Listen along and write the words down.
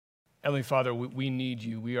Heavenly Father, we need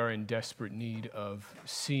you. We are in desperate need of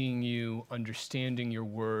seeing you, understanding your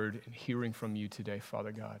word, and hearing from you today,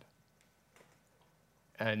 Father God.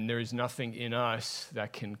 And there is nothing in us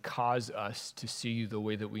that can cause us to see you the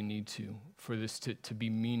way that we need to, for this to be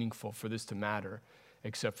meaningful, for this to matter,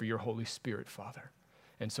 except for your Holy Spirit, Father.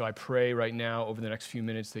 And so I pray right now over the next few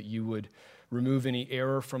minutes that you would remove any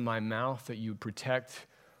error from my mouth, that you would protect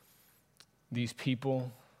these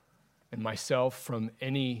people and myself from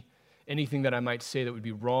anything that I might say that would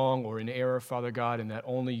be wrong or in error, Father God, and that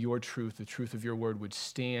only your truth, the truth of your word, would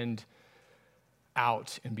stand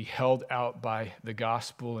out and be held out by the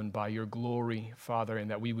gospel and by your glory, Father,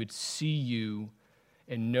 and that we would see you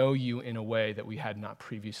and know you in a way that we had not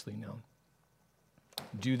previously known.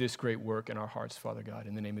 Do this great work in our hearts, Father God,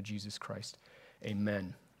 in the name of Jesus Christ.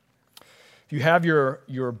 Amen. If you have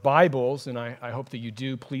your Bibles, and I hope that you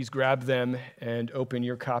do, please grab them and open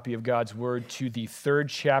your copy of God's Word to the 3rd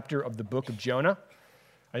chapter of the book of Jonah.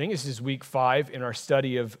 I think this is week 5 in our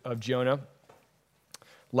study of Jonah.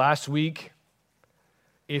 Last week,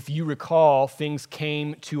 if you recall, things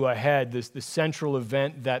came to a head. The central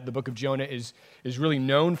event that the book of Jonah is really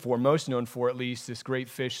known for, most known for at least, this great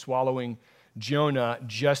fish swallowing Jonah,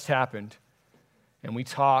 just happened. And we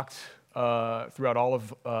talked throughout all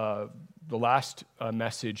of the last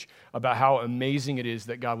message about how amazing it is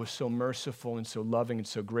that God was so merciful and so loving and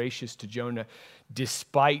so gracious to Jonah,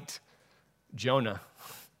 despite Jonah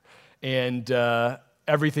and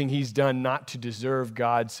everything he's done not to deserve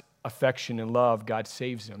God's affection and love. God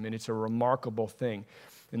saves him, and it's a remarkable thing.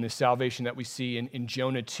 And the salvation that we see in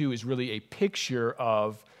Jonah 2 is really a picture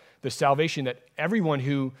of the salvation that everyone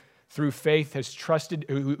who through faith has trusted,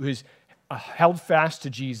 who has held fast to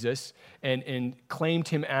Jesus and claimed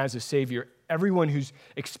him as a Savior. Everyone who's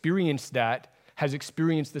experienced that has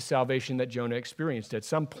experienced the salvation that Jonah experienced at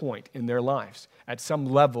some point in their lives. At some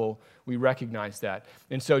level, we recognize that.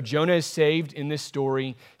 And so Jonah is saved in this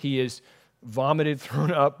story. He is vomited,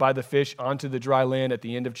 thrown up by the fish onto the dry land at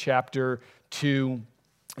the end of chapter 2.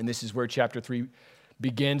 And this is where chapter 3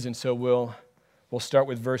 begins. And so we'll start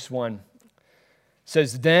with verse 1. It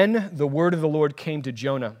says, "Then the word of the Lord came to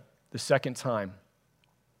Jonah the second time,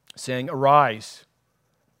 saying, 'Arise,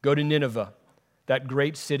 go to Nineveh, that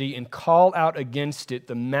great city, and call out against it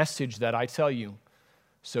the message that I tell you.'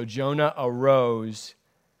 So Jonah arose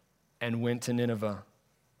and went to Nineveh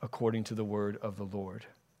according to the word of the Lord."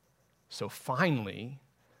 So finally,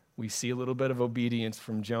 we see a little bit of obedience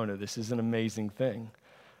from Jonah. This is an amazing thing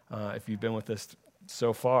if you've been with us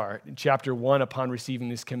so far. In chapter 1, upon receiving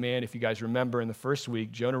this command, if you guys remember in the first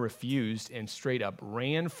week, Jonah refused and straight up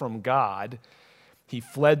ran from God. He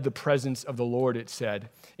fled the presence of the Lord, it said.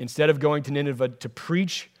 Instead of going to Nineveh to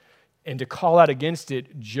preach and to call out against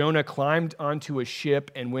it, Jonah climbed onto a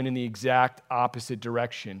ship and went in the exact opposite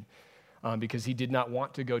direction because he did not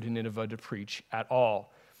want to go to Nineveh to preach at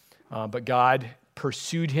all. But God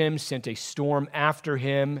pursued him, sent a storm after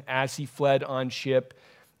him as he fled on ship,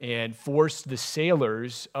 and forced the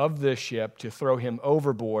sailors of the ship to throw him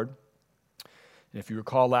overboard. And if you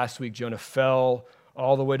recall last week, Jonah fell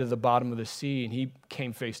all the way to the bottom of the sea, and he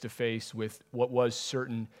came face to face with what was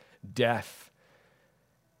certain death.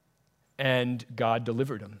 And God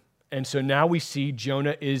delivered him. And so now we see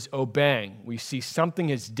Jonah is obeying. We see something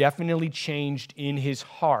has definitely changed in his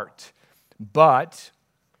heart, but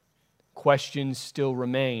questions still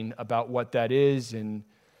remain about what that is, and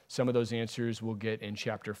some of those answers we'll get in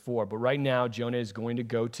chapter 4. But right now, Jonah is going to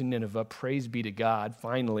go to Nineveh, praise be to God,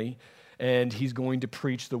 finally, and he's going to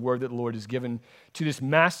preach the word that the Lord has given to this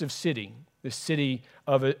massive city, the city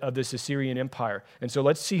of this Assyrian empire. And so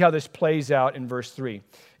let's see how this plays out in verse 3.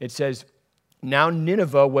 It says, "Now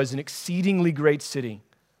Nineveh was an exceedingly great city,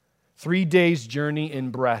 3 days' journey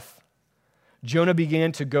in breadth. Jonah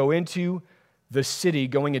began to go into the city,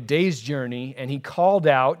 going a day's journey, and he called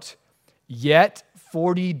out, 'Yet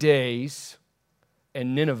 40 days,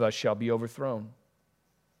 and Nineveh shall be overthrown.'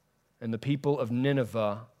 And the people of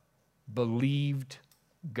Nineveh believed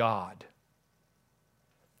God.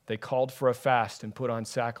 They called for a fast and put on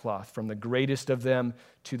sackcloth, from the greatest of them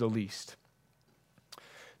to the least."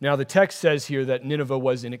 Now, the text says here that Nineveh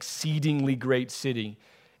was an exceedingly great city.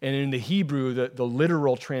 And in the Hebrew, the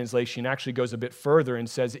literal translation actually goes a bit further and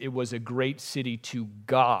says it was a great city to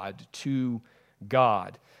God, to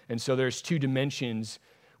God. And so there's two dimensions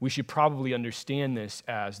we should probably understand this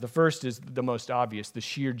as. The first is the most obvious, the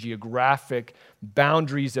sheer geographic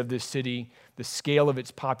boundaries of this city, the scale of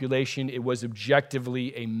its population. It was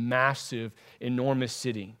objectively a massive, enormous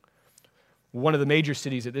city. One of the major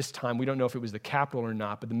cities at this time, we don't know if it was the capital or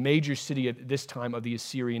not, but the major city at this time of the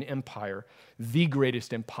Assyrian Empire, the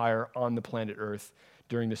greatest empire on the planet Earth,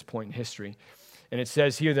 during this point in history. And it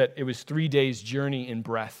says here that it was 3 days' journey in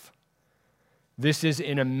breadth. This is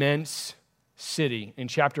an immense city. In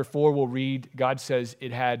chapter 4, we'll read, God says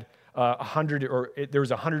it had there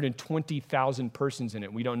was 120,000 persons in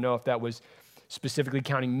it. We don't know if that was specifically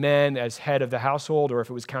counting men as head of the household or if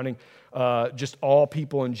it was counting just all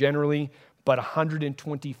people in generally, but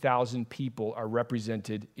 120,000 people are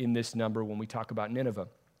represented in this number when we talk about Nineveh.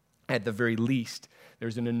 At the very least,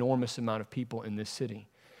 there's an enormous amount of people in this city.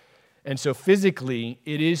 And so physically,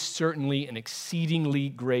 it is certainly an exceedingly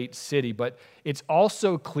great city, but it's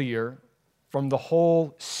also clear from the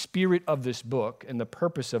whole spirit of this book and the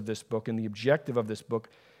purpose of this book and the objective of this book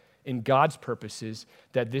in God's purposes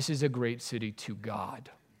that this is a great city to God.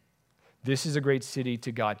 This is a great city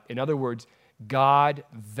to God. In other words, God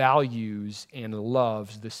values and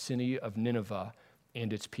loves the city of Nineveh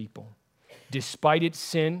and its people. Despite its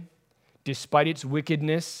sin, despite its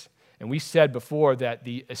wickedness, and we said before that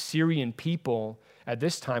the Assyrian people at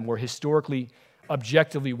this time were historically,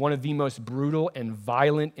 objectively, one of the most brutal and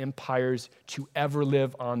violent empires to ever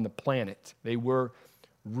live on the planet. They were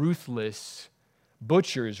ruthless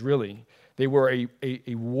butchers, really. They were a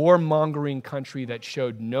warmongering country that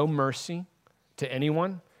showed no mercy to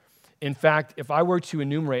anyone. In fact, if I were to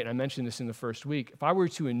enumerate, and I mentioned this in the first week, if I were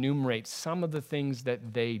to enumerate some of the things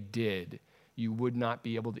that they did, you would not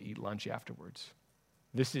be able to eat lunch afterwards.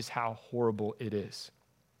 This is how horrible it is.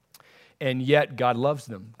 And yet, God loves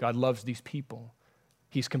them. God loves these people.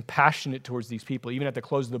 He's compassionate towards these people. Even at the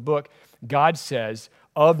close of the book, God says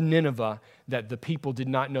of Nineveh that the people did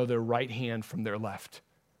not know their right hand from their left.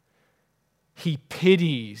 He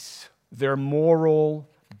pities their moral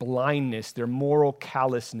blindness, their moral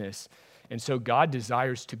callousness. And so God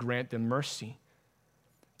desires to grant them mercy.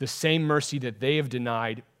 The same mercy that they have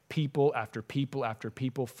denied people after people after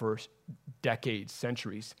people for decades,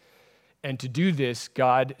 centuries. And to do this,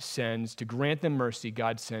 to grant them mercy,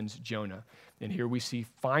 God sends Jonah. And here we see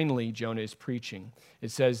finally Jonah is preaching.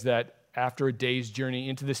 It says that after a day's journey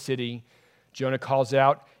into the city, Jonah calls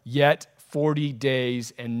out, "Yet 40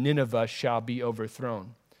 days and Nineveh shall be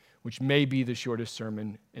overthrown," which may be the shortest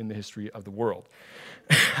sermon in the history of the world.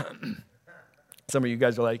 Some of you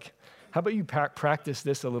guys are like, how about you practice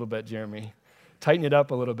this a little bit, Jeremy? Tighten it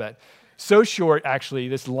up a little bit. So short, actually,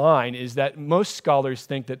 this line is that most scholars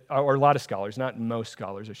think that, or a lot of scholars, not most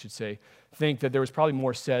scholars, I should say, think that there was probably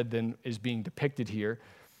more said than is being depicted here.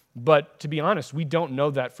 But to be honest, we don't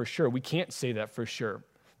know that for sure. We can't say that for sure.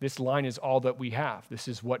 This line is all that we have. This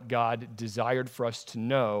is what God desired for us to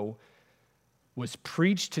know was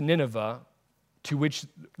preached to Nineveh, to which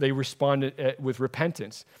they responded with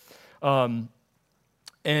repentance. And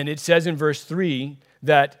it says in verse 3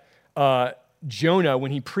 that Jonah,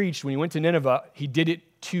 when he preached, when he went to Nineveh, he did it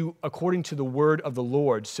according to the word of the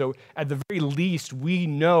Lord. So at the very least, we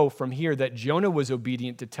know from here that Jonah was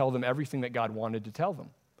obedient to tell them everything that God wanted to tell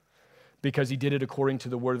them because he did it according to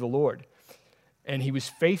the word of the Lord. And he was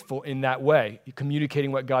faithful in that way,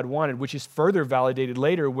 communicating what God wanted, which is further validated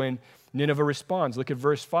later when Nineveh responds. Look at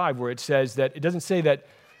verse 5 where it says that, it doesn't say that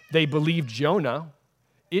they believed Jonah.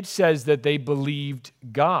 It says that they believed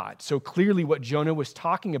God. So clearly what Jonah was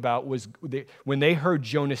talking about was when they heard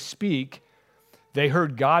Jonah speak, they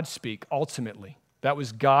heard God speak ultimately. That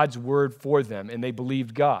was God's word for them, and they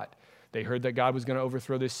believed God. They heard that God was going to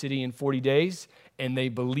overthrow this city in 40 days, and they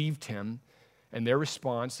believed him. And their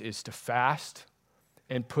response is to fast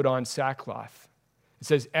and put on sackcloth. It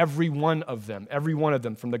says every one of them,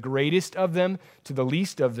 from the greatest of them to the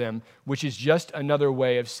least of them, which is just another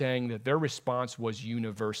way of saying that their response was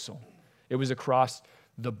universal. It was across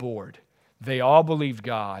the board. They all believed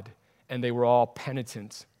God, and they were all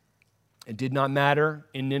penitent. It did not matter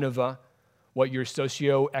in Nineveh what your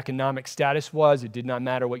socioeconomic status was. It did not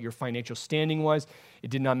matter what your financial standing was. It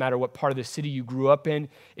did not matter what part of the city you grew up in.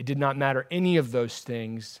 It did not matter any of those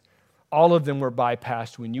things. All of them were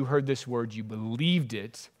bypassed. When you heard this word, you believed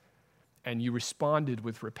it, and you responded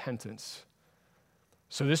with repentance.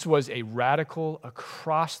 So this was a radical,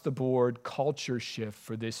 across-the-board culture shift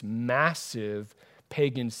for this massive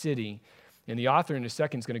pagan city. And the author in a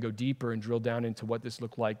second is going to go deeper and drill down into what this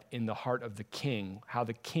looked like in the heart of the king, how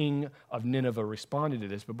the king of Nineveh responded to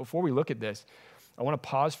this. But before we look at this, I want to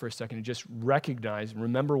pause for a second and just recognize and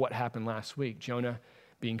remember what happened last week. Jonah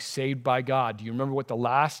being saved by God. Do you remember what the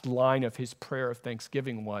last line of his prayer of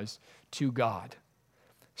thanksgiving was to God?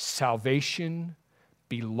 Salvation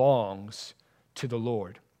belongs to the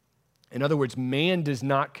Lord. In other words, man does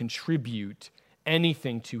not contribute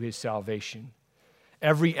anything to his salvation.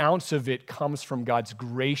 Every ounce of it comes from God's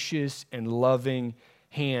gracious and loving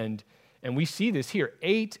hand. And we see this here.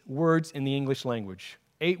 8 words in the English language.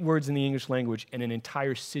 8 words in the English language, and an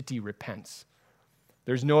entire city repents.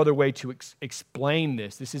 There's no other way to explain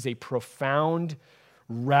this. This is a profound,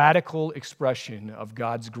 radical expression of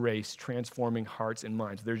God's grace transforming hearts and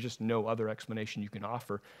minds. There's just no other explanation you can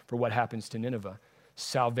offer for what happens to Nineveh.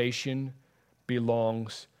 Salvation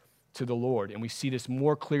belongs to the Lord. And we see this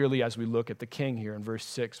more clearly as we look at the king here in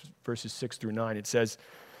verses 6 through 9. It says,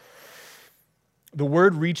 "The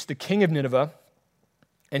word reached the king of Nineveh,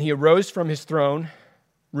 and he arose from his throne,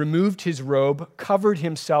 removed his robe, covered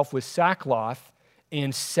himself with sackcloth,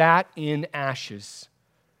 and sat in ashes.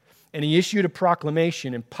 And he issued a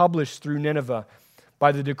proclamation and published through Nineveh,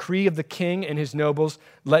 by the decree of the king and his nobles,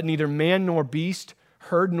 let neither man nor beast,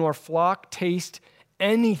 herd nor flock taste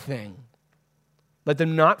anything. Let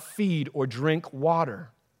them not feed or drink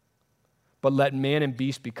water, but let man and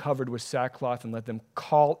beast be covered with sackcloth, and let them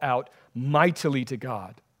call out mightily to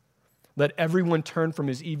God. Let everyone turn from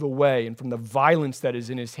his evil way and from the violence that is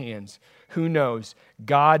in his hands. Who knows?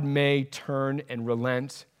 God may turn and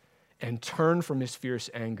relent and turn from his fierce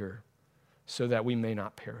anger so that we may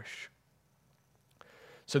not perish."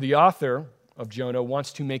 So the author of Jonah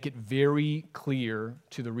wants to make it very clear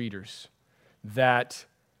to the readers that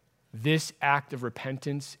this act of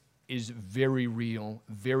repentance is very real,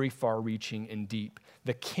 very far-reaching and deep.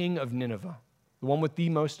 The king of Nineveh, the one with the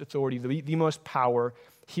most authority, the most power,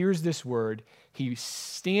 hears this word. He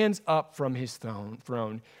stands up from his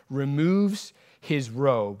throne, removes his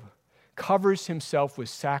robe, covers himself with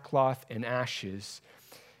sackcloth and ashes,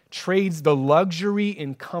 trades the luxury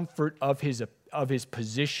and comfort of his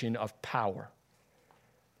position of power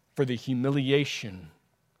for the humiliation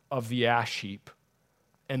of the ash heap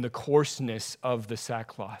and the coarseness of the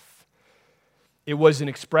sackcloth. It was an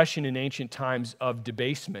expression in ancient times of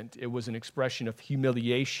debasement. It was an expression of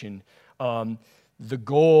humiliation. The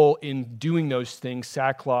goal in doing those things,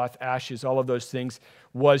 sackcloth, ashes, all of those things,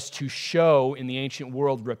 was to show in the ancient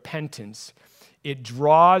world repentance. It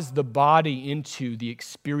draws the body into the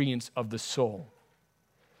experience of the soul.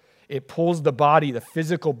 It pulls the body, the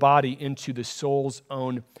physical body, into the soul's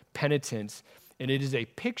own penitence. And it is a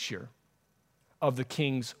picture of the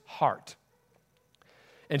king's heart.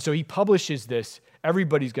 And so he publishes this.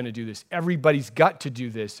 Everybody's going to do this. Everybody's got to do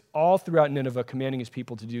this. All throughout Nineveh, commanding his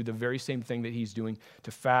people to do the very same thing that he's doing,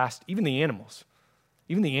 to fast. Even the animals.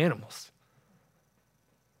 Even the animals.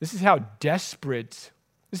 This is how desperate,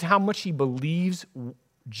 this is how much he believes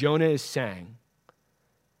Jonah is saying,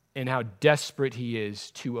 and how desperate he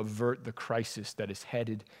is to avert the crisis that is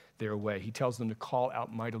headed their way. He tells them to call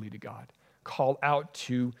out mightily to God. Call out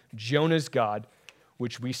to Jonah's God,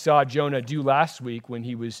 which we saw Jonah do last week when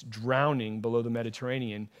he was drowning below the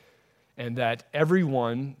Mediterranean, and that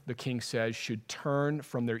everyone, the king says, should turn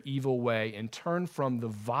from their evil way and turn from the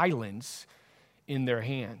violence in their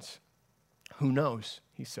hands. Who knows,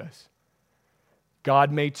 he says.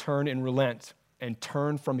 God may turn and relent and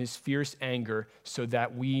turn from his fierce anger so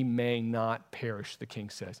that we may not perish, the king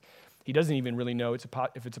says. He doesn't even really know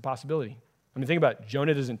if it's a possibility. I mean, think about it.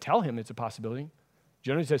 Jonah doesn't tell him it's a possibility.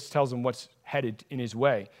 Jonah just tells him what's headed in his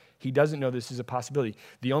way. He doesn't know this is a possibility.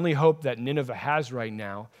 The only hope that Nineveh has right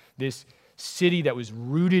now, this city that was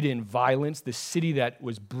rooted in violence, this city that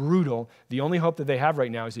was brutal, the only hope that they have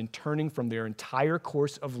right now is in turning from their entire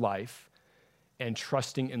course of life and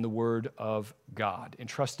trusting in the word of God, and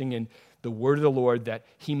trusting in the word of the Lord that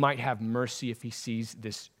he might have mercy if he sees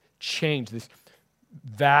this change, this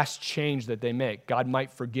vast change that they make. God might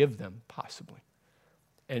forgive them, possibly,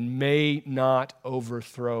 and may not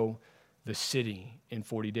overthrow the city in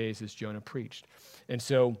 40 days as Jonah preached. And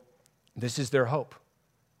so this is their hope.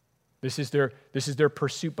 This is their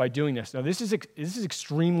pursuit by doing this. Now, this is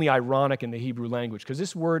extremely ironic in the Hebrew language, because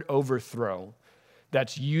this word overthrow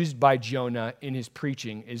that's used by Jonah in his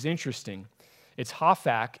preaching is interesting. It's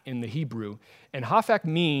hafak in the Hebrew, and hafak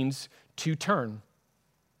means to turn,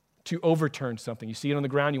 to overturn something. You see it on the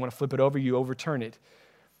ground, you want to flip it over, you overturn it.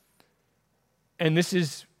 And this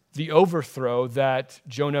is the overthrow that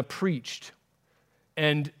Jonah preached.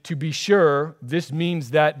 And to be sure, this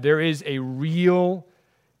means that there is a real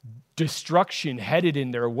destruction headed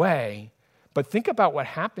in their way. But think about what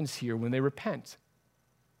happens here when they repent.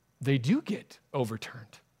 They do get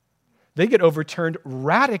overturned. They get overturned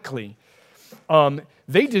radically.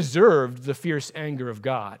 They deserved the fierce anger of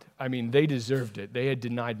God. I mean, they deserved it. They had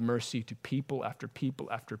denied mercy to people after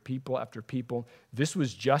people after people after people. This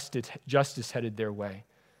was justice headed their way.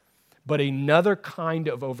 But another kind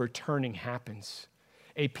of overturning happens.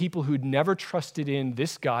 A people who'd never trusted in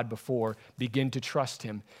this God before begin to trust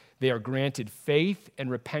him. They are granted faith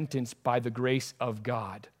and repentance by the grace of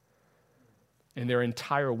God. And their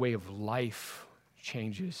entire way of life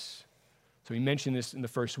changes. So we mentioned this in the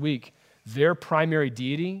first week. Their primary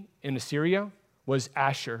deity in Assyria was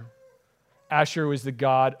Ashur. Ashur was the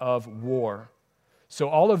god of war. So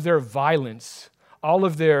all of their violence, all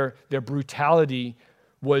of their brutality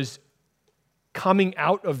was coming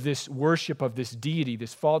out of this worship of this deity,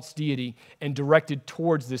 this false deity, and directed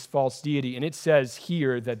towards this false deity. And it says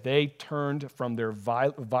here that they turned from their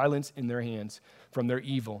violence in their hands, from their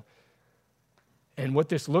evil. And what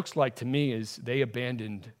this looks like to me is they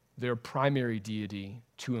abandoned their primary deity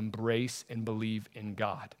to embrace and believe in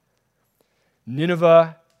God.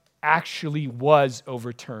 Nineveh actually was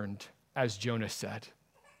overturned, as Jonah said,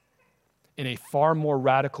 in a far more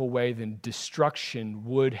radical way than destruction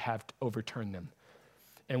would have overturned them.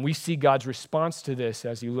 And we see God's response to this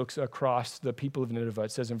as he looks across the people of Nineveh.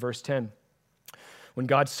 It says in verse 10, when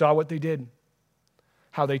God saw what they did,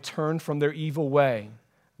 how they turned from their evil way,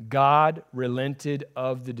 God relented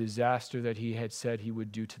of the disaster that he had said he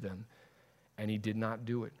would do to them, and he did not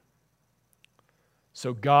do it.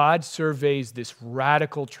 So God surveys this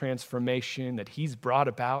radical transformation that he's brought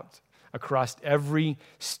about across every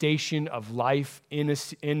station of life in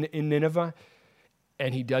Nineveh,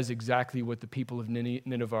 and he does exactly what the people of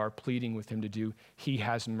Nineveh are pleading with him to do. He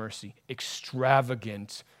has mercy,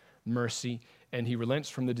 extravagant mercy, and he relents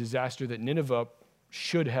from the disaster that Nineveh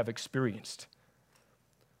should have experienced.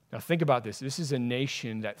 Now think about this. This is a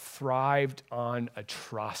nation that thrived on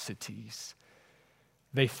atrocities.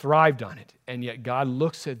 They thrived on it, and yet God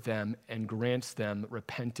looks at them and grants them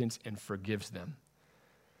repentance and forgives them.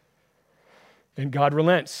 And God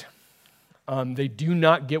relents. They do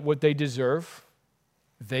not get what they deserve.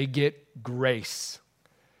 They get grace.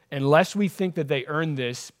 Unless we think that they earn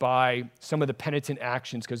this by some of the penitent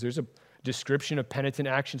actions, because there's a description of penitent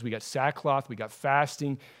actions. We got sackcloth, we got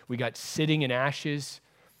fasting, we got sitting in ashes.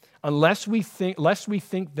 Unless we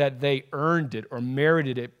think that they earned it or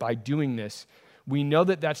merited it by doing this, we know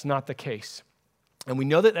that that's not the case. And we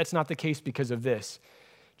know that that's not the case because of this.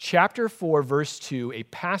 Chapter 4, verse 2, a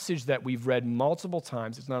passage that we've read multiple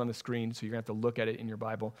times. It's not on the screen, so you're going to have to look at it in your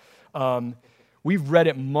Bible. We've read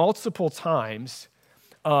it multiple times,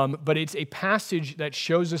 but it's a passage that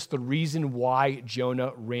shows us the reason why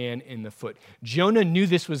Jonah ran in the foot. Jonah knew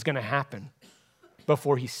this was going to happen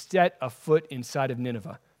before he set a foot inside of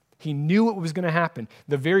Nineveh. He knew it was going to happen.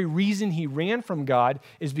 The very reason he ran from God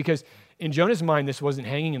is because in Jonah's mind, this wasn't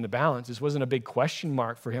hanging in the balance. This wasn't a big question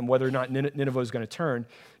mark for him whether or not Nineveh was going to turn.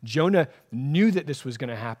 Jonah knew that this was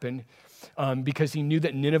going to happen because he knew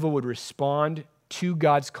that Nineveh would respond to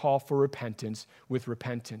God's call for repentance with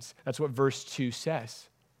repentance. That's what verse 2 says.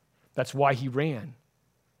 That's why he ran.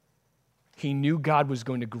 He knew God was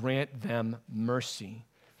going to grant them mercy.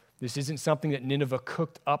 This isn't something that Nineveh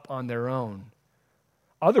cooked up on their own.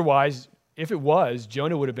 Otherwise, if it was,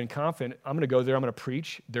 Jonah would have been confident, I'm going to go there, I'm going to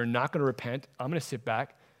preach, they're not going to repent, I'm going to sit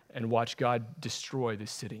back and watch God destroy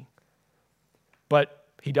this city. But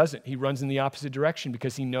he doesn't. He runs in the opposite direction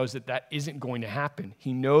because he knows that that isn't going to happen.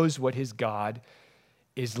 He knows what his God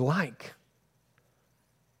is like.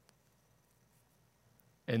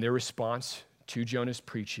 And their response to Jonah's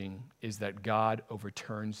preaching is that God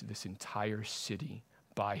overturns this entire city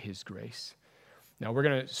by his grace. Now, we're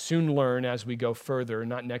going to soon learn as we go further,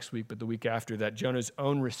 not next week, but the week after, that Jonah's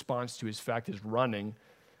own response to his fact is running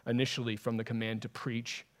initially from the command to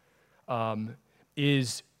preach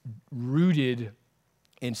is rooted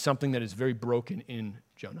in something that is very broken in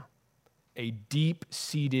Jonah. A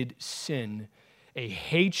deep-seated sin, a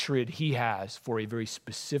hatred he has for a very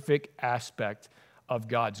specific aspect of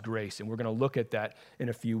God's grace. And we're going to look at that in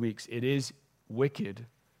a few weeks. It is wicked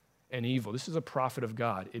and evil. This is a prophet of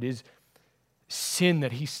God. It is sin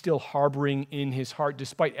that he's still harboring in his heart,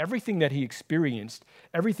 despite everything that he experienced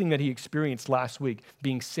last week,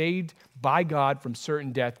 being saved by God from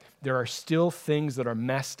certain death. There are still things that are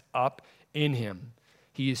messed up in him.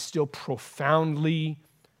 He is still profoundly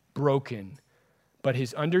broken, but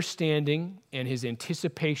his understanding and his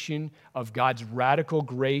anticipation of God's radical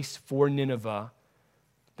grace for Nineveh,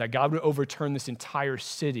 that God would overturn this entire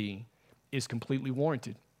city, is completely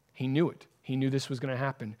warranted. He knew it. He knew this was going to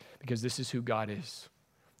happen because this is who God is.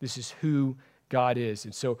 This is who God is.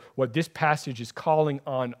 And so what this passage is calling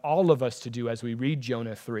on all of us to do as we read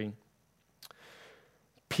Jonah 3,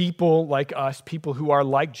 people like us, people who are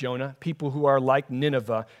like Jonah, people who are like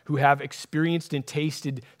Nineveh, who have experienced and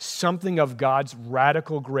tasted something of God's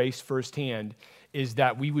radical grace firsthand, is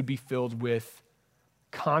that we would be filled with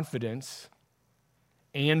confidence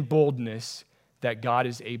and boldness that God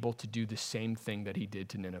is able to do the same thing that he did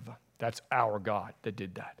to Nineveh. That's our God that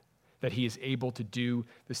did that he is able to do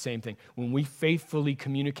the same thing. When we faithfully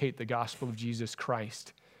communicate the gospel of Jesus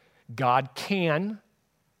Christ, God can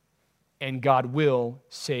and God will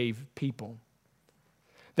save people.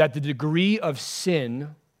 That the degree of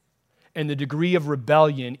sin and the degree of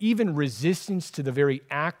rebellion, even resistance to the very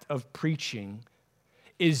act of preaching,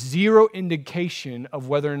 is zero indication of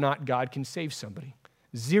whether or not God can save somebody.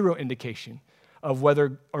 Zero indication of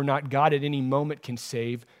whether or not God at any moment can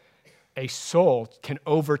save a soul, can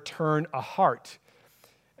overturn a heart.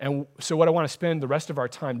 And so what I want to spend the rest of our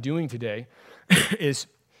time doing today is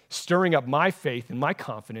stirring up my faith and my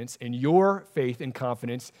confidence and your faith and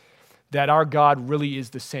confidence that our God really is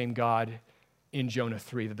the same God in Jonah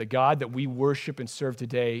 3, that the God that we worship and serve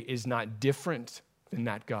today is not different than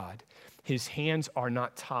that God. His hands are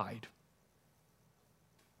not tied.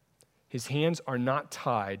 His hands are not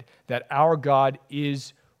tied, that our God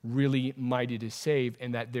is really mighty to save,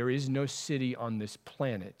 and that there is no city on this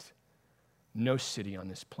planet,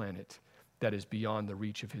 that is beyond the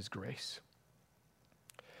reach of his grace.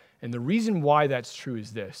 And the reason why that's true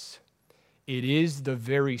is this: it is the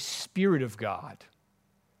very Spirit of God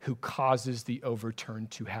who causes the overturn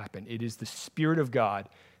to happen. It is the Spirit of God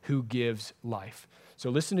who gives life. So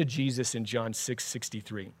listen to Jesus in John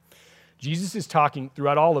 6:63. Jesus is talking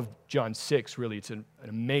throughout all of John 6, really. It's an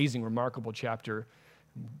amazing, remarkable chapter.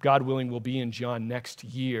 God willing, we'll be in John next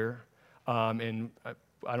year. And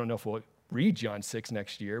I don't know if we'll read John 6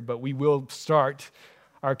 next year, but we will start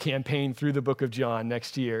our campaign through the book of John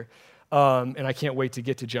next year. And I can't wait to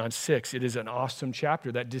get to John 6. It is an awesome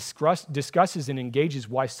chapter that discusses and engages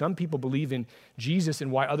why some people believe in Jesus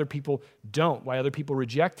and why other people don't, why other people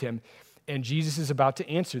reject him. And Jesus is about to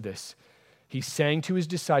answer this. He's saying to his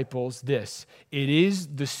disciples this: it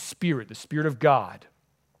is the Spirit of God,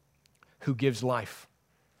 who gives life.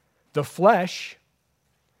 The flesh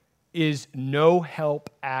is no help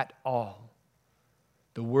at all.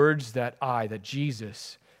 The words that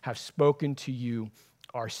Jesus, have spoken to you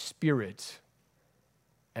are spirit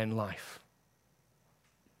and life.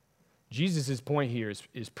 Jesus' point here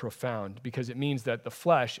is profound, because it means that the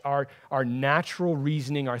flesh, our natural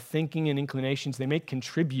reasoning, our thinking and inclinations, they may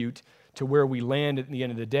contribute to where we land at the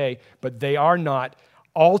end of the day, but they are not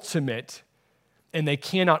ultimate, and they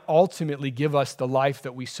cannot ultimately give us the life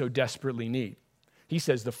that we so desperately need. He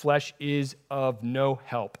says the flesh is of no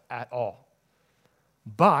help at all.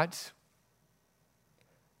 But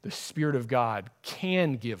the Spirit of God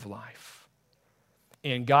can give life.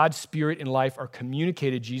 And God's Spirit and life are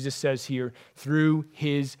communicated, Jesus says here, through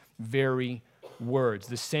his very words.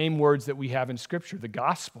 The same words that we have in Scripture, the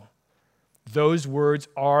gospel. Those words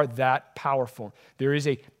are that powerful. There is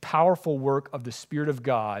a powerful work of the Spirit of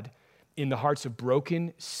God in the hearts of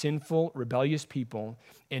broken, sinful, rebellious people,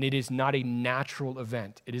 and it is not a natural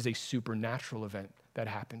event. It is a supernatural event that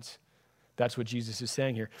happens. That's what Jesus is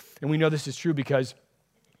saying here. And we know this is true because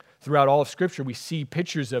throughout all of Scripture, we see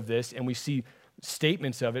pictures of this and we see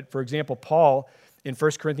statements of it. For example, Paul in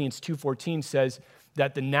 1 Corinthians 2:14 says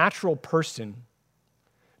that the natural person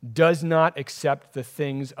does not accept the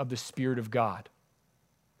things of the Spirit of God,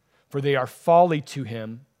 for they are folly to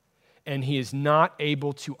him, and he is not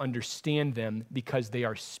able to understand them because they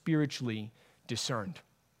are spiritually discerned.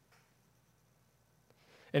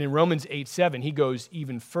 And in Romans 8:7, he goes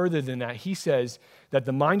even further than that. He says that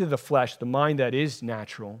the mind of the flesh, the mind that is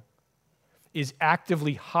natural, is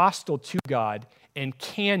actively hostile to God and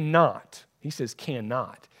cannot, he says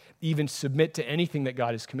cannot, even submit to anything that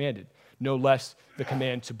God has commanded, no less the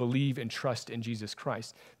command to believe and trust in Jesus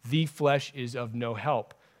Christ. The flesh is of no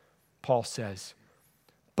help, Paul says.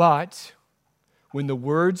 But when the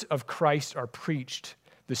words of Christ are preached,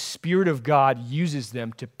 the Spirit of God uses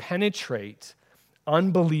them to penetrate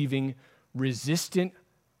unbelieving, resistant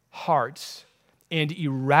hearts and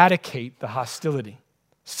eradicate the hostility,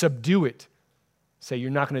 subdue it, say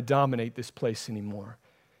you're not going to dominate this place anymore,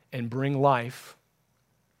 and bring life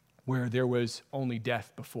where there was only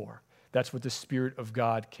death before. That's what the Spirit of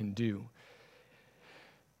God can do.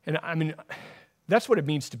 And I mean, that's what it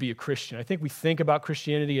means to be a Christian. I think we think about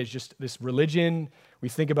Christianity as just this religion. We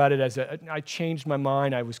think about it as I changed my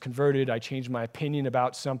mind, I was converted, I changed my opinion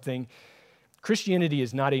about something. Christianity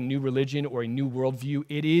is not a new religion or a new worldview.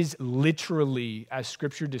 It is literally, as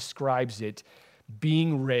Scripture describes it,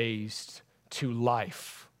 being raised to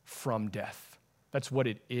life from death. That's what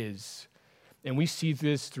it is. And we see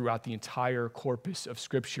this throughout the entire corpus of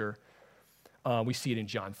Scripture. We see it in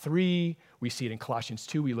John 3. We see it in Colossians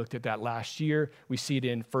 2. We looked at that last year. We see it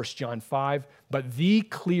in 1 John 5. But the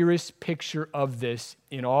clearest picture of this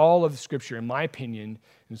in all of the Scripture, in my opinion, and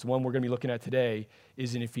it's the one we're going to be looking at today,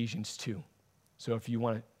 is in Ephesians 2. So if you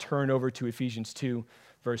want to turn over to Ephesians 2,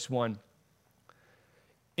 verse 1.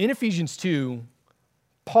 In Ephesians 2,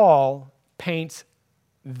 Paul paints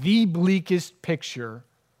the bleakest picture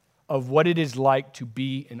of what it is like to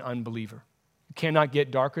be an unbeliever. You cannot get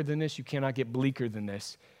darker than this. You cannot get bleaker than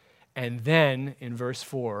this. And then in verse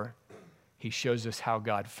 4, he shows us how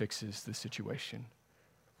God fixes the situation.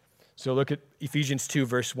 So look at Ephesians 2,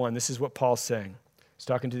 verse 1. This is what Paul's saying. He's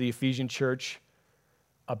talking to the Ephesian church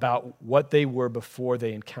about what they were before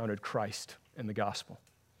they encountered Christ and the gospel.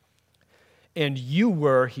 And you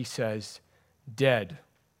were, he says, dead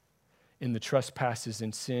in the trespasses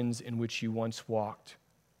and sins in which you once walked,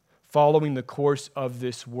 following the course of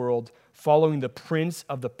this world, following the prince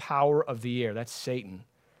of the power of the air, that's Satan,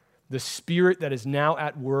 the spirit that is now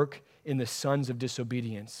at work in the sons of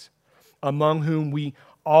disobedience, among whom we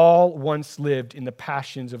all once lived in the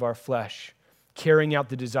passions of our flesh, carrying out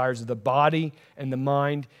the desires of the body and the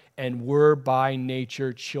mind, and were by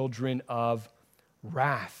nature children of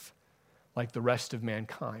wrath, like the rest of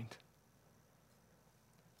mankind.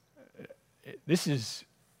 It's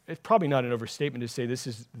probably not an overstatement to say this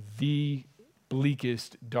is the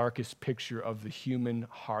bleakest, darkest picture of the human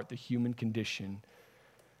heart, the human condition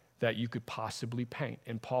that you could possibly paint.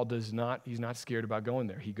 And Paul he's not scared about going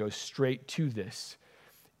there. He goes straight to this.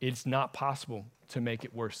 It's not possible to make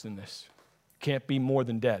it worse than this. Can't be more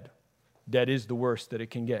than dead. Dead is the worst that it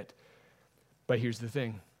can get. But here's the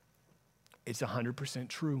thing. It's 100%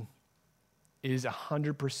 true. It is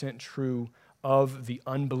 100% true of the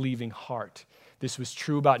unbelieving heart. This was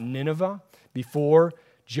true about Nineveh before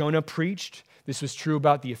Jonah preached. This was true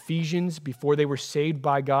about the Ephesians before they were saved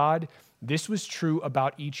by God. This was true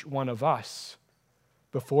about each one of us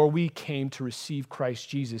before we came to receive Christ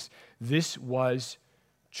Jesus. This was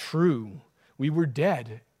true. We were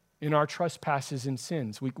dead in our trespasses and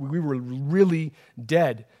sins. We were really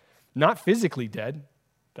dead. Not physically dead.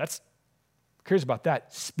 Who cares about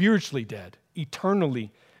that? Spiritually dead.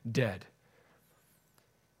 Eternally dead.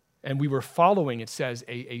 And we were following, it says,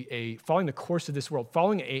 following the course of this world,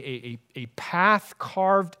 following a path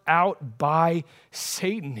carved out by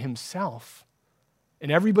Satan himself.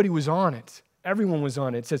 And everybody was on it. Everyone was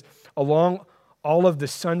on it. It says, along all of the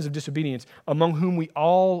sons of disobedience, among whom we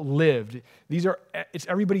all lived. It's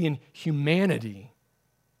everybody in humanity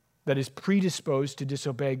that is predisposed to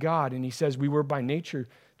disobey God. And he says, we were by nature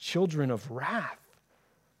children of wrath,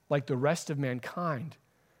 like the rest of mankind.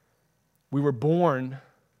 We were born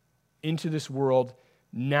into this world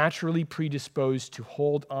naturally predisposed to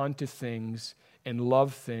hold on to things and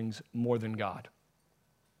love things more than God.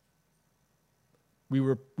 We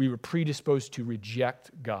were predisposed to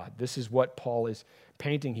reject God. This is what Paul is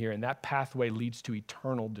painting here, and that pathway leads to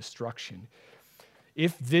eternal destruction.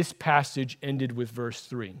 If this passage ended with verse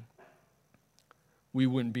 3, we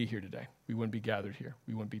wouldn't be here today. We wouldn't be gathered here.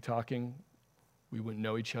 We wouldn't be talking. We wouldn't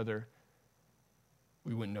know each other.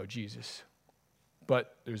 We wouldn't know Jesus.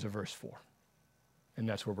 But there's a verse 4, and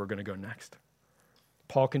that's where we're going to go next.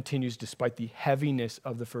 Paul continues despite the heaviness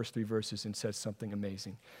of the first 3 verses and says something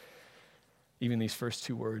amazing. Even these first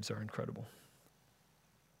 2 words are incredible.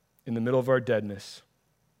 In the middle of our deadness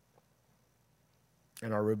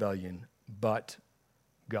and our rebellion, but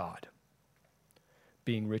God,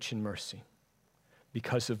 being rich in mercy,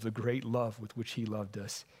 because of the great love with which he loved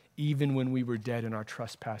us, even when we were dead in our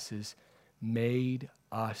trespasses, made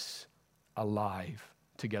us alive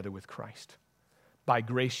together with Christ. By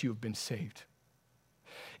grace you have been saved,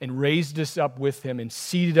 and raised us up with him and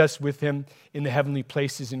seated us with him in the heavenly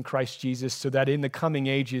places in Christ Jesus, so that in the coming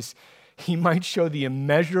ages he might show the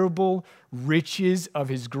immeasurable riches of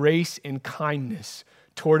his grace and kindness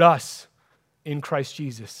toward us in Christ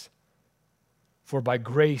Jesus. For by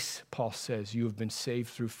grace, Paul says, you have been saved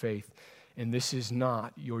through faith, and this is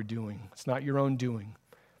not your doing. It's not your own doing.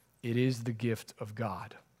 It is the gift of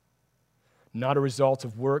God, not a result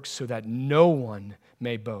of works, so that no one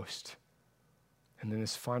may boast. And then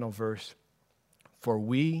this final verse, for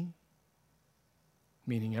we,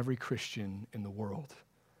 meaning every Christian in the world,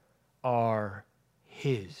 are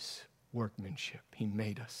his workmanship. He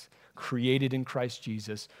made us, created in Christ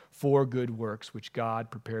Jesus for good works, which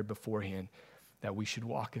God prepared beforehand that we should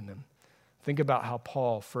walk in them. Think about how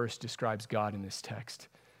Paul first describes God in this text.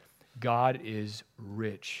 God is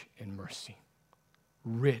rich in mercy.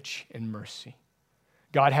 Rich in mercy.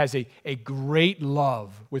 God has a great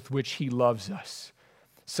love with which he loves us,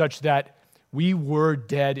 such that we were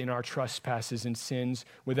dead in our trespasses and sins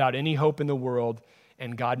without any hope in the world,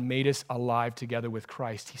 and God made us alive together with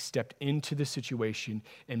Christ. He stepped into the situation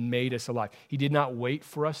and made us alive. He did not wait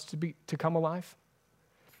for us to come alive.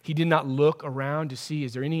 He did not look around to see,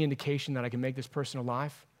 is there any indication that I can make this person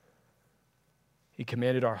alive? He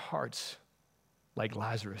commanded our hearts like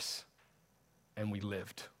Lazarus, and we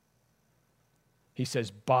lived. He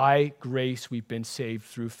says, by grace we've been saved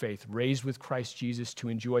through faith, raised with Christ Jesus to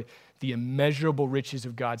enjoy the immeasurable riches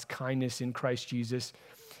of God's kindness in Christ Jesus.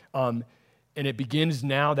 And it begins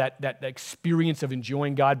now, that experience of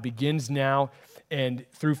enjoying God begins now and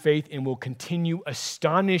through faith and will continue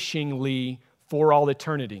astonishingly for all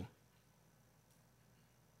eternity.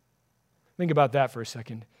 Think about that for a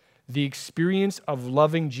second. The experience of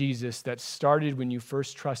loving Jesus that started when you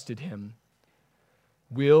first trusted him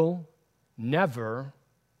will never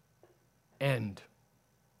end.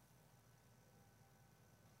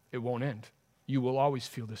 It won't end. You will always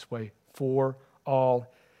feel this way for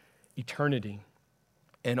all eternity.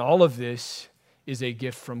 And all of this is a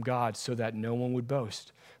gift from God so that no one would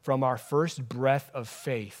boast. From our first breath of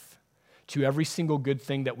faith to every single good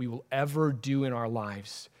thing that we will ever do in our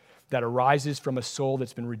lives that arises from a soul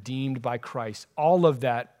that's been redeemed by Christ. All of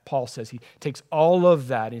that, Paul says, he takes all of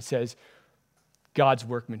that and says, God's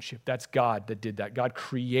workmanship. That's God that did that. God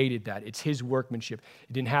created that. It's his workmanship.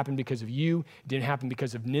 It didn't happen because of you. It didn't happen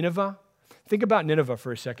because of Nineveh. Think about Nineveh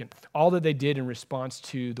for a second. All that they did in response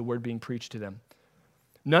to the word being preached to them.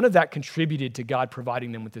 None of that contributed to God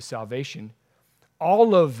providing them with the salvation.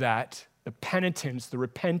 All of that, the penitence, the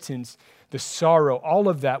repentance, the sorrow, all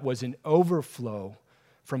of that was an overflow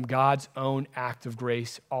from God's own act of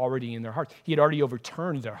grace already in their hearts. He had already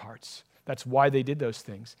overturned their hearts. That's why they did those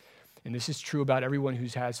things. And this is true about everyone who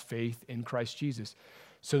has faith in Christ Jesus.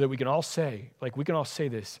 So that we can all say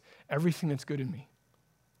this, everything that's good in me,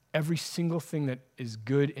 every single thing that is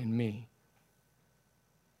good in me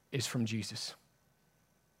is from Jesus.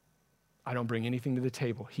 I don't bring anything to the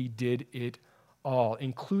table. He did it all,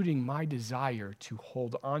 including my desire to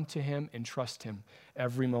hold on to him and trust him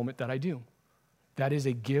every moment that I do. That is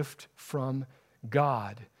a gift from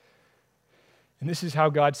God. And this is how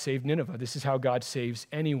God saved Nineveh. This is how God saves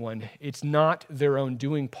anyone. It's not their own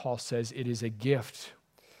doing, Paul says. It is a gift.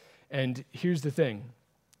 And here's the thing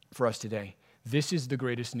for us today. This is the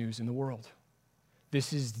greatest news in the world.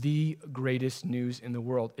 This is the greatest news in the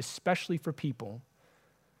world, especially for people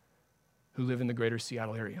who live in the greater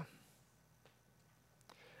Seattle area.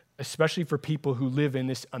 Especially for people who live in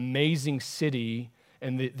this amazing city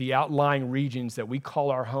and the outlying regions that we call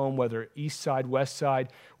our home, whether east side, west side,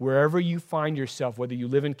 wherever you find yourself, whether you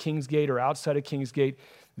live in Kingsgate or outside of Kingsgate,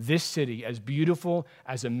 this city, as beautiful,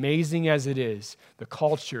 as amazing as it is, the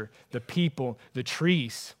culture, the people, the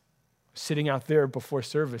trees, sitting out there before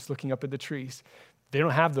service, looking up at the trees, they don't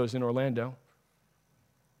have those in Orlando.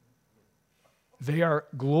 They are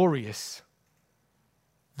glorious.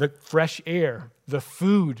 The fresh air, the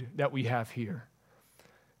food that we have here.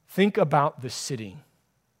 Think about the city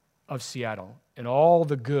of Seattle and all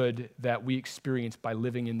the good that we experience by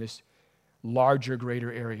living in this larger,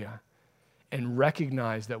 greater area, and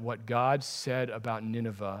recognize that what God said about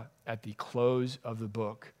Nineveh at the close of the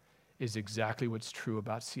book is exactly what's true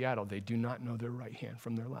about Seattle. They do not know their right hand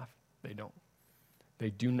from their left. They don't. They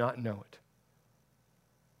do not know it.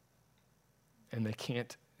 And they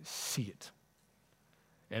can't see it.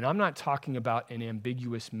 And I'm not talking about an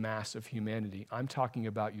ambiguous mass of humanity. I'm talking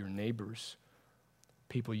about your neighbors,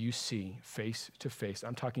 people you see face to face.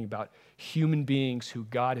 I'm talking about human beings who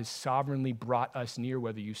God has sovereignly brought us near,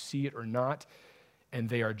 whether you see it or not, and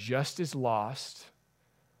they are just as lost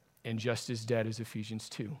and just as dead as Ephesians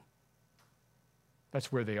 2.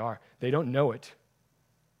 That's where they are. They don't know it.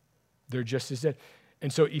 They're just as dead.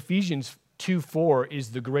 And so Ephesians 2:4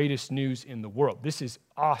 is the greatest news in the world. This is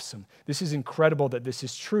awesome. This is incredible that this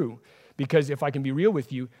is true. Because if I can be real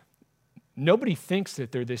with you, nobody thinks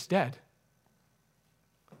that they're this dead.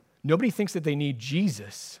 Nobody thinks that they need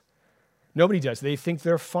Jesus. Nobody does. They think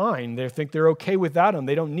they're fine. They think they're okay without him.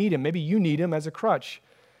 They don't need him. Maybe you need him as a crutch.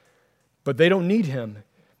 But they don't need him.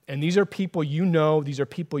 And these are people you know. These are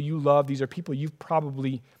people you love. These are people you've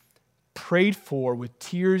probably prayed for with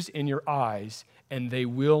tears in your eyes, and they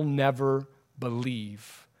will never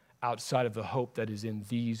believe outside of the hope that is in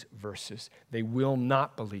these verses. They will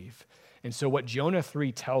not believe. And so what Jonah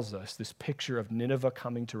 3 tells us, this picture of Nineveh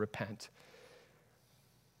coming to repent,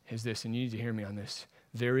 is this, and you need to hear me on this.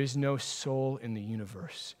 There is no soul in the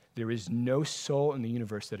universe. There is no soul in the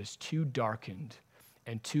universe that is too darkened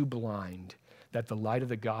and too blind that the light of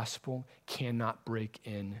the gospel cannot break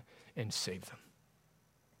in and save them.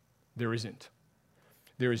 There isn't.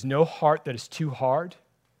 There is no heart that is too hard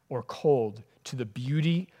or cold to the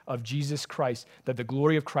beauty of Jesus Christ, that the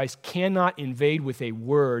glory of Christ cannot invade with a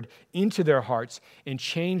word into their hearts and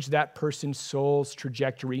change that person's soul's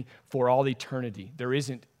trajectory for all eternity. There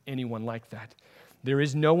isn't anyone like that. There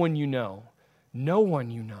is no one you know, no one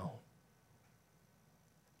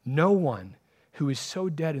who is so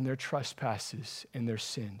dead in their trespasses and their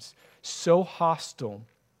sins, so hostile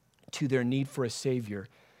to their need for a Savior,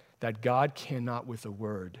 that God cannot with a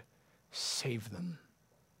word save them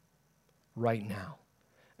right now.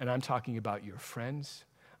 And I'm talking about your friends.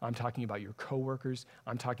 I'm talking about your coworkers.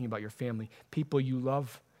 I'm talking about your family, people you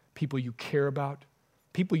love, people you care about,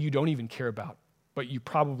 people you don't even care about, but you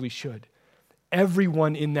probably should.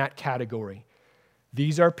 Everyone in that category.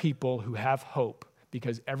 These are people who have hope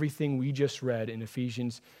because everything we just read in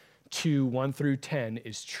Ephesians 2, 1 through 10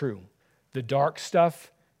 is true. The dark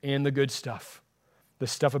stuff and the good stuff. The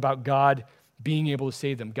stuff about God being able to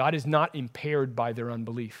save them. God is not impaired by their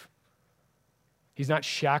unbelief. He's not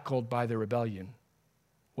shackled by their rebellion.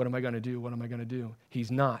 What am I going to do? What am I going to do? He's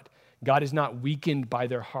not. God is not weakened by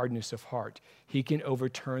their hardness of heart. He can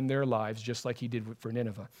overturn their lives just like he did for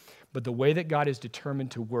Nineveh. But the way that God is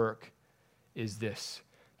determined to work is this,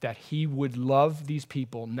 that he would love these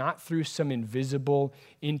people not through some invisible,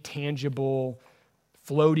 intangible,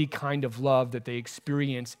 floaty kind of love that they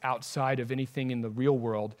experience outside of anything in the real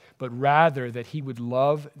world, but rather that he would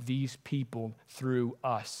love these people through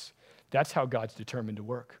us. That's how God's determined to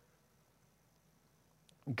work.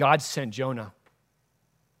 God sent Jonah.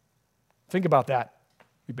 Think about that.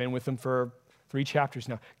 We've been with him for 3 chapters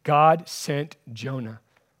now. God sent Jonah.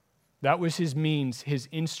 That was his means, his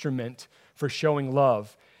instrument for showing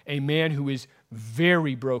love. A man who is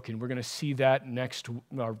very broken. We're going to see that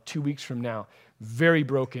 2 weeks from now. Very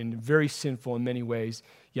broken, very sinful in many ways,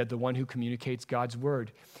 yet the one who communicates God's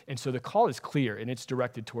word. And so the call is clear, and it's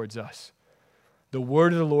directed towards us. The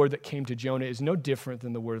word of the Lord that came to Jonah is no different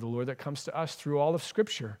than the word of the Lord that comes to us through all of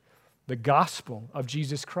Scripture, the gospel of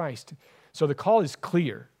Jesus Christ. So the call is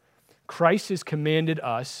clear. Christ has commanded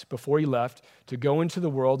us, before he left, to go into the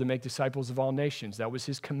world and make disciples of all nations. That was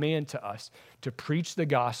his command to us, to preach the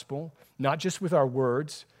gospel, not just with our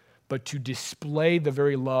words, but to display the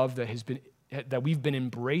very love that we've been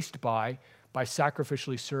embraced by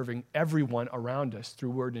sacrificially serving everyone around us through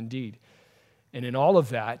word and deed. And in all of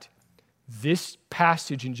that, this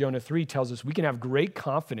passage in Jonah 3 tells us we can have great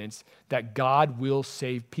confidence that God will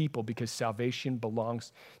save people because salvation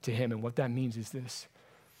belongs to him. And what that means is this: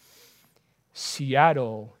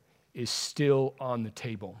 Seattle is still on the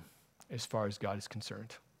table as far as God is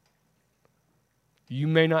concerned. You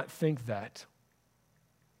may not think that.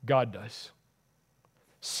 God does.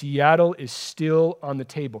 Seattle is still on the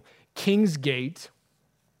table. Kingsgate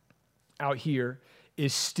out here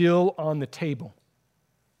is still on the table.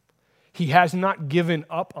 He has not given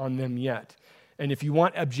up on them yet. And if you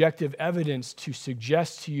want objective evidence to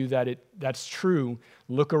suggest to you that that's true,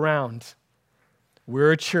 look around.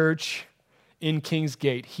 We're a church in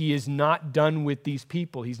Kingsgate. He is not done with these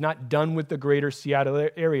people. He's not done with the greater Seattle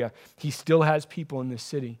area. He still has people in this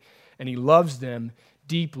city, and he loves them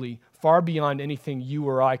deeply, far beyond anything you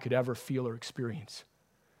or I could ever feel or experience.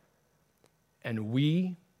 And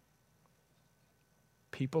we,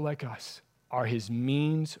 people like us, are his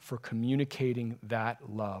means for communicating that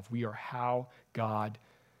love. We are how God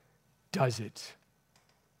does it.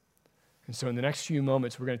 And so in the next few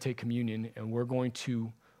moments, we're going to take communion, and we're going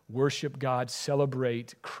to worship God,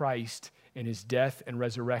 celebrate Christ and his death and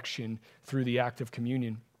resurrection through the act of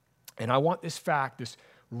communion. And I want this fact, this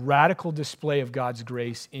radical display of God's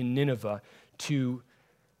grace in Nineveh to,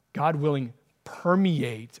 God willing,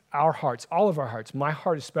 permeate our hearts, all of our hearts, my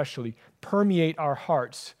heart especially, permeate our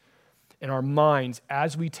hearts and our minds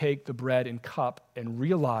as we take the bread and cup and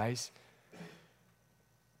realize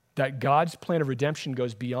that God's plan of redemption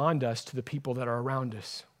goes beyond us to the people that are around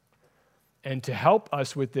us. And to help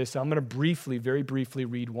us with this, I'm going to very briefly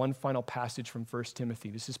read one final passage from 1 Timothy.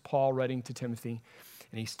 This is Paul writing to Timothy,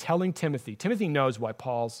 and he's telling Timothy knows why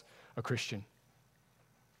Paul's a Christian.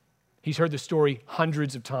 He's heard the story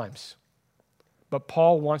hundreds of times. But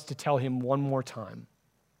Paul wants to tell him one more time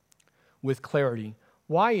with clarity,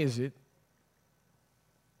 why is it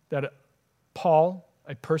that Paul,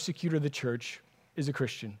 a persecutor of the church, is a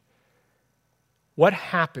Christian? What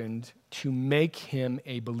happened to make him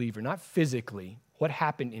a believer? Not physically. What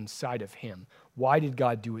happened inside of him? Why did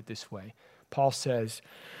God do it this way? Paul says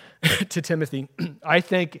to Timothy, I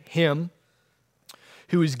thank him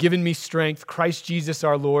who has given me strength, Christ Jesus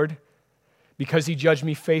our Lord, because he judged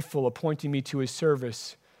me faithful, appointing me to his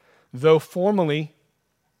service. Though formerly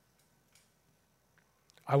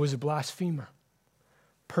I was a blasphemer,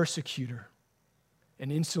 persecutor,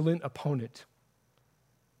 an insolent opponent.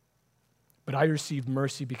 But I received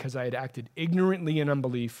mercy because I had acted ignorantly in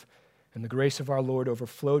unbelief, and the grace of our Lord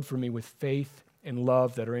overflowed for me with faith and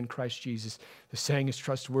love that are in Christ Jesus. The saying is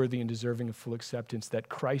trustworthy and deserving of full acceptance, that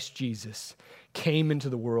Christ Jesus came into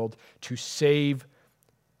the world to save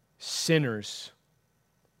sinners,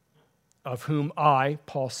 of whom I,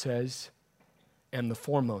 Paul says, am the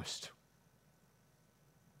foremost.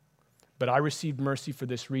 But I received mercy for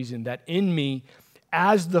this reason, that in me,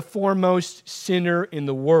 as the foremost sinner in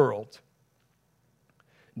the world,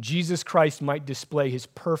 Jesus Christ might display his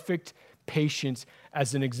perfect patience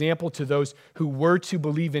as an example to those who were to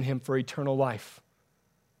believe in him for eternal life.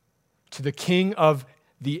 To the King of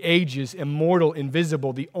the ages, immortal,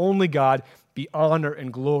 invisible, the only God, be honor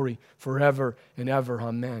and glory forever and ever.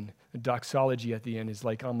 Amen. The doxology at the end is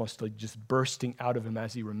like almost like just bursting out of him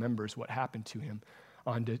as he remembers what happened to him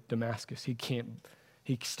on Damascus.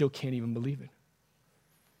 He still can't even believe it.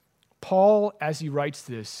 Paul, as he writes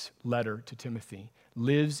this letter to Timothy,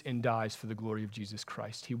 lives and dies for the glory of Jesus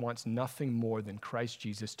Christ. He wants nothing more than Christ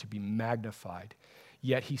Jesus to be magnified.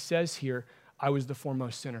 Yet he says here, I was the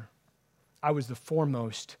foremost sinner. I was the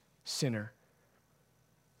foremost sinner.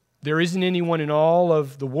 There isn't anyone in all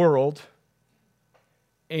of the world,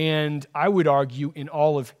 and I would argue in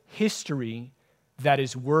all of history, that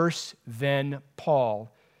is worse than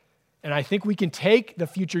Paul. And I think we can take the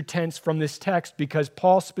future tense from this text because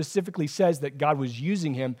Paul specifically says that God was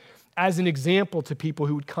using him as an example to people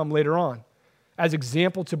who would come later on, as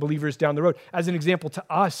example to believers down the road, as an example to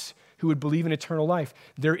us who would believe in eternal life.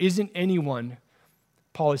 There isn't anyone,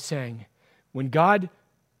 Paul is saying, when God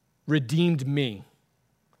redeemed me,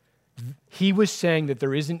 he was saying that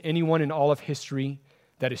there isn't anyone in all of history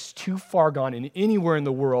that is too far gone, in anywhere in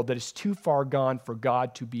the world that is too far gone for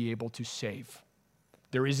God to be able to save.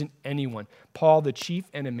 There isn't anyone. Paul, the chief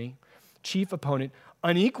enemy, chief opponent,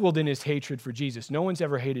 unequaled in his hatred for Jesus. No one's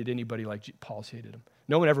ever hated anybody like Paul's hated him.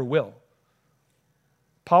 No one ever will.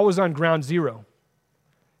 Paul was on ground zero.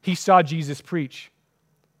 He saw Jesus preach.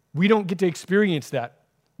 We don't get to experience that.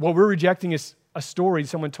 What we're rejecting is a story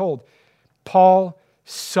someone told. Paul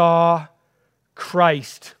saw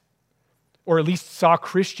Christ, or at least saw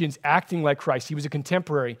Christians acting like Christ. He was a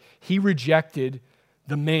contemporary. He rejected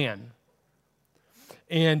the man.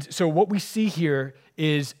 And so what we see here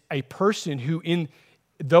is a person who,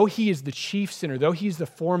 though he is the chief sinner, though he's the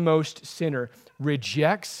foremost sinner,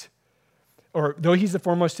 rejects, or though he's the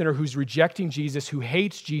foremost sinner who's rejecting Jesus, who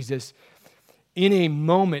hates Jesus, in a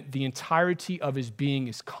moment, the entirety of his being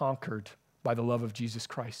is conquered by the love of Jesus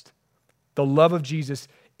Christ. The love of Jesus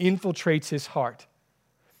infiltrates his heart.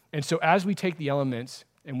 And so as we take the elements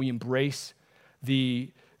and we embrace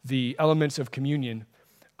the elements of communion,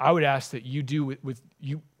 I would ask that you do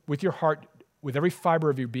with your heart, with every fiber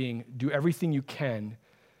of your being, do everything you can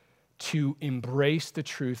to embrace the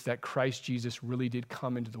truth that Christ Jesus really did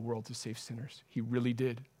come into the world to save sinners. He really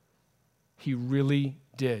did. He really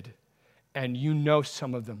did. And you know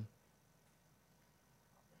some of them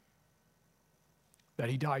that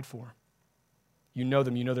he died for. You know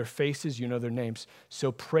them, you know their faces, you know their names.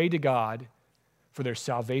 So pray to God for their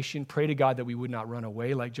salvation. Pray to God that we would not run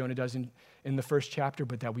away like Jonah does in the first chapter,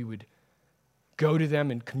 but that we would go to them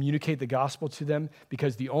and communicate the gospel to them,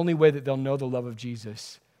 because the only way that they'll know the love of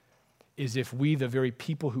Jesus is if we, the very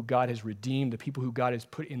people who God has redeemed, the people who God has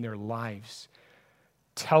put in their lives,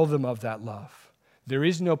 tell them of that love. There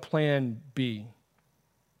is no plan B.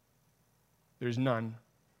 There's none.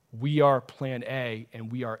 We are plan A,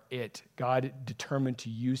 and we are it. God determined to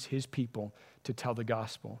use his people to tell the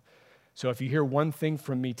gospel. So if you hear one thing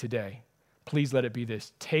from me today, please let it be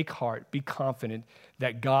this. Take heart, be confident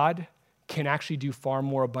that God can actually do far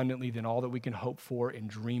more abundantly than all that we can hope for and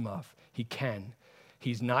dream of. He can.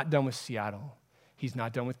 He's not done with Seattle. He's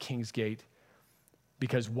not done with Kingsgate.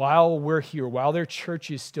 Because while we're here, while their church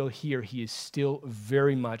is still here, he is still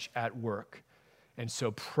very much at work. And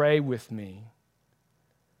so pray with me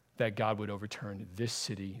that God would overturn this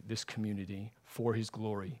city, this community, for his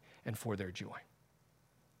glory and for their joy.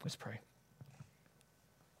 Let's pray.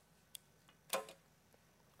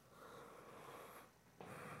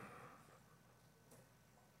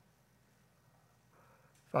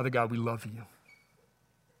 Father God, we love you.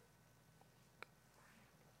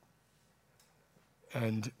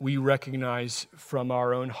 And we recognize from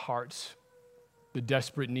our own hearts the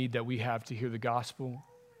desperate need that we have to hear the gospel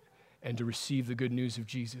and to receive the good news of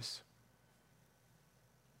Jesus.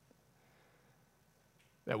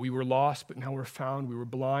 That we were lost, but now we're found. We were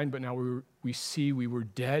blind, but now we see. We were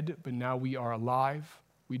dead, but now we are alive.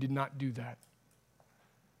 We did not do that.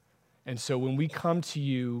 And so when we come to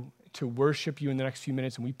you to worship you in the next few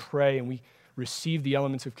minutes, and we pray and we receive the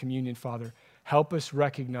elements of communion, Father, help us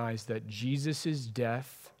recognize that Jesus'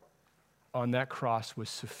 death on that cross was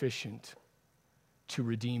sufficient to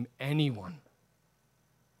redeem anyone.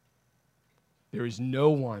 There is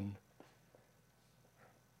no one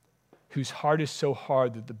whose heart is so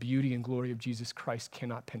hard that the beauty and glory of Jesus Christ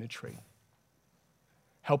cannot penetrate.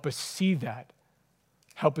 Help us see that.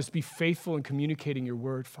 Help us be faithful in communicating your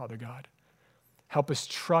word, Father God. Help us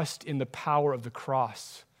trust in the power of the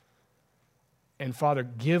cross. And Father,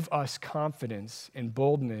 give us confidence and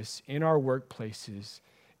boldness in our workplaces,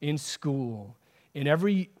 in school, in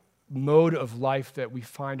every mode of life that we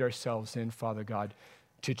find ourselves in, Father God,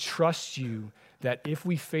 to trust you that if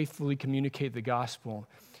we faithfully communicate the gospel,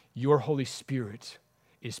 your Holy Spirit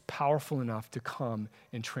is powerful enough to come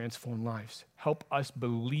and transform lives. Help us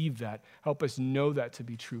believe that. Help us know that to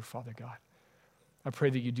be true, Father God. I pray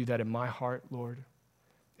that you do that in my heart, Lord,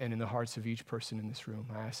 and in the hearts of each person in this room.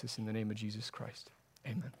 I ask this in the name of Jesus Christ.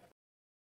 Amen.